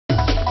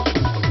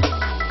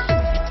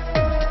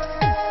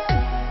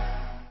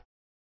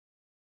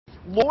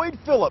Lloyd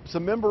Phillips, a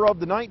member of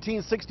the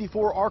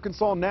 1964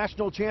 Arkansas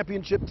National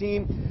Championship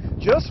team,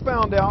 just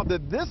found out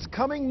that this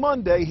coming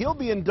Monday he'll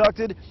be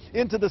inducted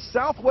into the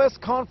Southwest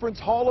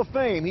Conference Hall of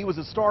Fame. He was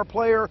a star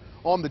player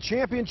on the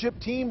championship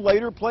team,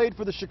 later played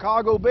for the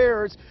Chicago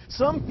Bears.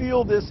 Some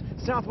feel this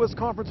Southwest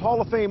Conference Hall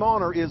of Fame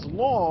honor is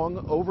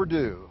long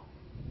overdue.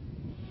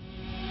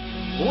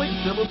 Lloyd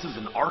Phillips is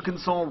an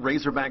Arkansas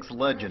Razorbacks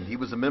legend. He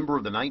was a member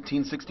of the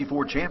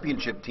 1964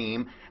 championship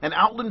team, an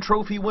Outland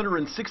Trophy winner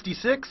in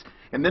 '66,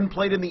 and then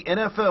played in the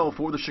NFL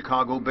for the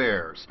Chicago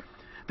Bears.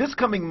 This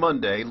coming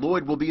Monday,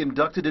 Lloyd will be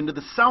inducted into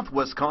the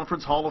Southwest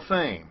Conference Hall of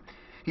Fame.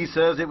 He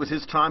says it was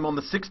his time on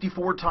the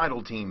 '64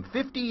 title team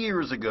 50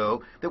 years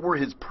ago that were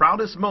his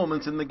proudest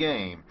moments in the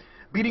game.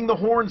 Beating the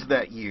Horns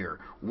that year,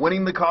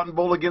 winning the Cotton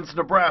Bowl against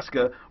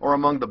Nebraska are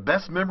among the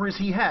best memories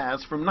he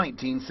has from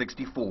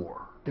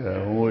 1964.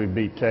 When we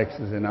beat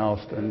Texas in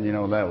Austin, you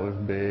know, that was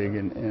big,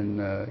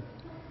 and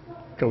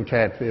Coach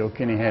Hatfield,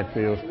 Kenny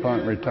Hatfield's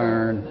punt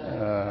return,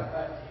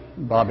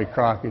 Bobby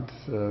Crockett's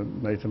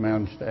made some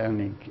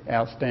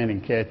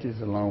outstanding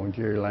catches along with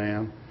Jerry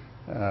Lamb,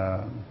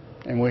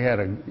 and we had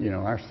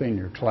our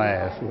senior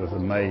class was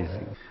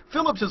amazing.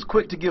 Phillips is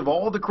quick to give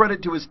all the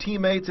credit to his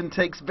teammates and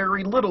takes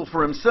very little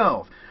for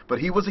himself, but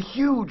he was a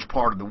huge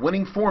part of the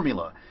winning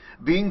formula.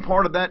 Being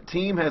part of that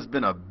team has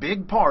been a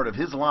big part of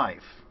his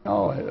life.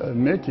 Oh,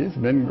 Mitch, it's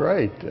been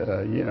great.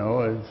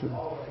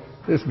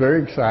 It's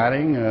very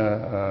exciting,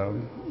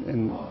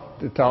 and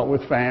to talk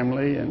with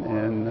family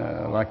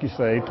and like you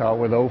say, talk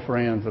with old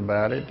friends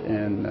about it.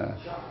 And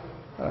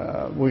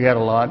we had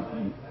a lot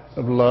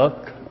of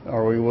luck,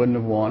 or we wouldn't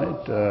have won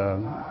it.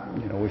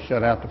 We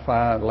shut out the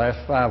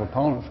last five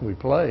opponents we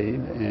played,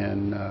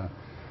 and that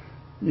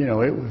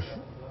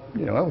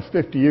was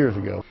 50 years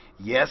ago.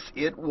 Yes,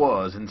 it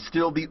was, and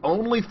still the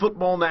only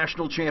football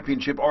national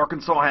championship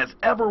Arkansas has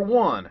ever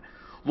won.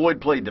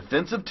 Lloyd played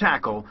defensive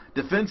tackle,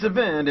 defensive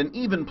end, and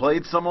even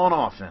played some on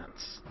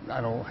offense. I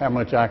don't know how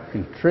much I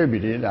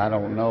contributed. I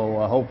don't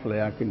know.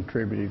 Hopefully I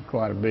contributed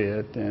quite a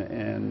bit,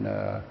 and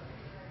I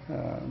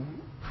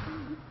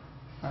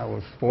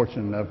was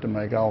fortunate enough to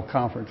make all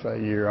conference that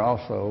year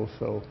also,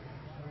 so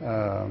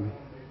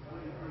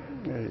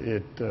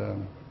it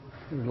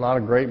was a lot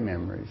of great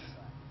memories.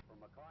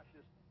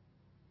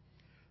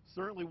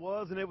 Certainly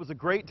was, and it was a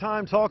great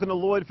time talking to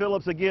Lloyd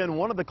Phillips. Again,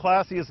 one of the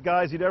classiest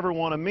guys you'd ever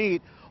want to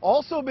meet.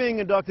 Also being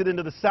inducted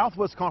into the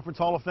Southwest Conference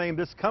Hall of Fame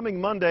this coming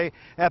Monday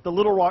at the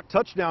Little Rock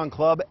Touchdown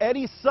Club,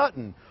 Eddie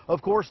Sutton,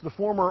 of course, the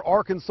former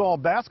Arkansas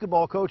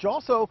basketball coach,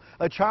 also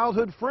a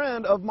childhood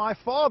friend of my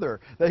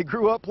father. They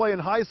grew up playing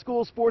high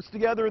school sports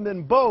together, and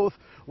then both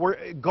were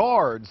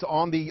guards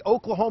on the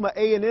Oklahoma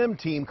A&M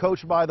team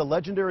coached by the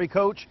legendary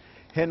coach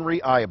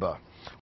Henry Iba.